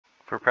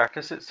For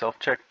practice at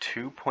self-check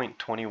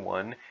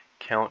 2.21,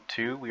 count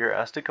 2, we are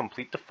asked to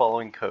complete the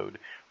following code,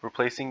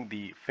 replacing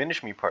the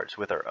finish me parts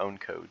with our own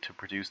code to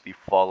produce the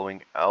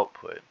following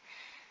output.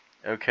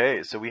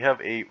 Okay, so we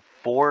have a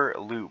for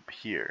loop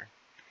here.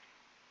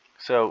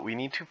 So we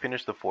need to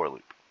finish the for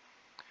loop.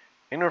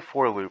 In our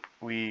for loop,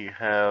 we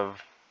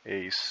have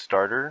a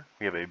starter,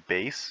 we have a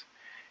base,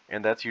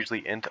 and that's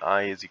usually int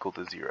I is equal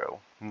to 0,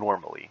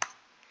 normally.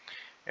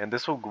 And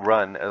this will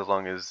run as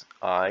long as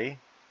I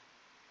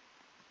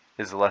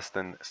is less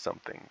than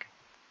something.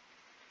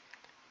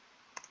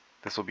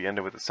 This will be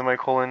ended with a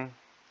semicolon,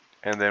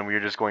 and then we are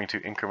just going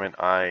to increment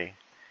I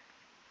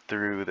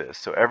through this.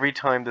 So every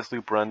time this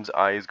loop runs,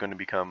 I is going to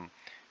become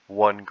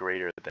 1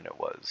 greater than it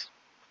was.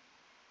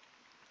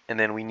 And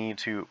then we need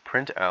to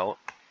print out.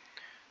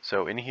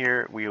 So in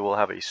here we will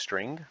have a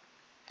string.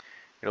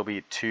 It'll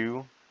be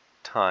 2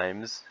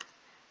 times,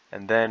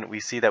 and then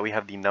we see that we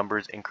have the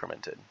numbers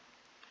incremented.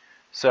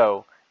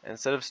 So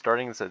instead of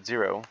starting this at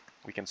 0,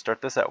 we can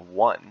start this at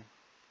 1,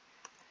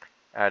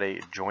 add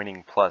a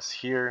joining plus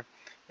here,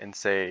 and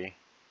say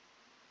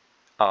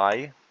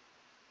I,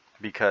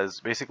 because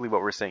basically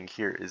what we're saying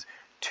here is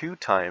 2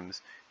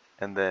 times,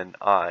 and then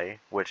I,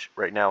 which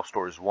right now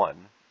stores 1.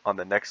 On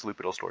the next loop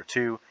it'll store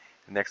 2,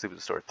 the next loop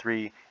it'll store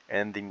 3,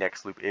 and the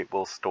next loop it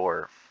will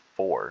store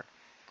 4.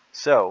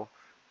 So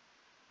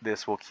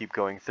this will keep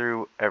going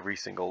through every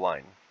single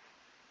line.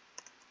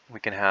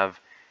 We can have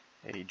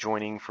a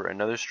joining for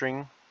another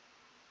string,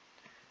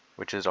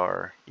 which is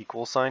our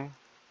equal sign,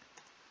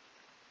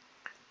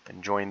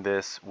 and join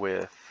this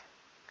with,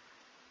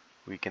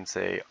 we can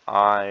say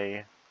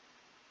I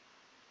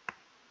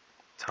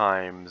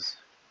times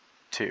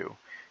 2,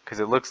 because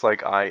it looks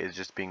like I is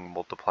just being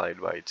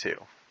multiplied by 2.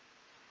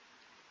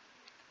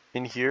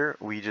 In here,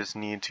 we just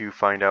need to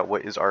find out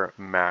what is our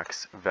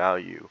max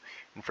value.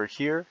 And for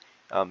here,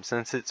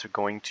 since it's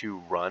going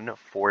to run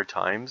 4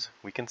 times,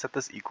 we can set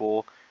this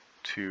equal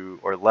to,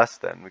 or less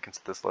than, we can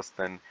set this less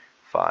than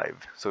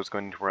 5. So it's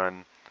going to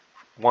run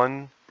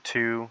 1,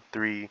 2,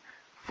 3,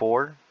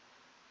 4,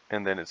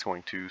 and then it's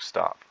going to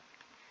stop.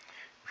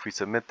 If we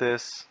submit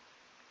this,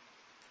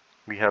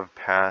 we have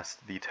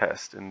passed the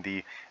test, and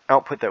the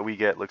output that we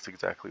get looks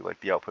exactly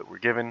like the output we're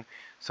given.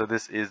 So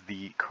this is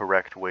the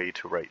correct way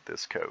to write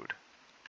this code.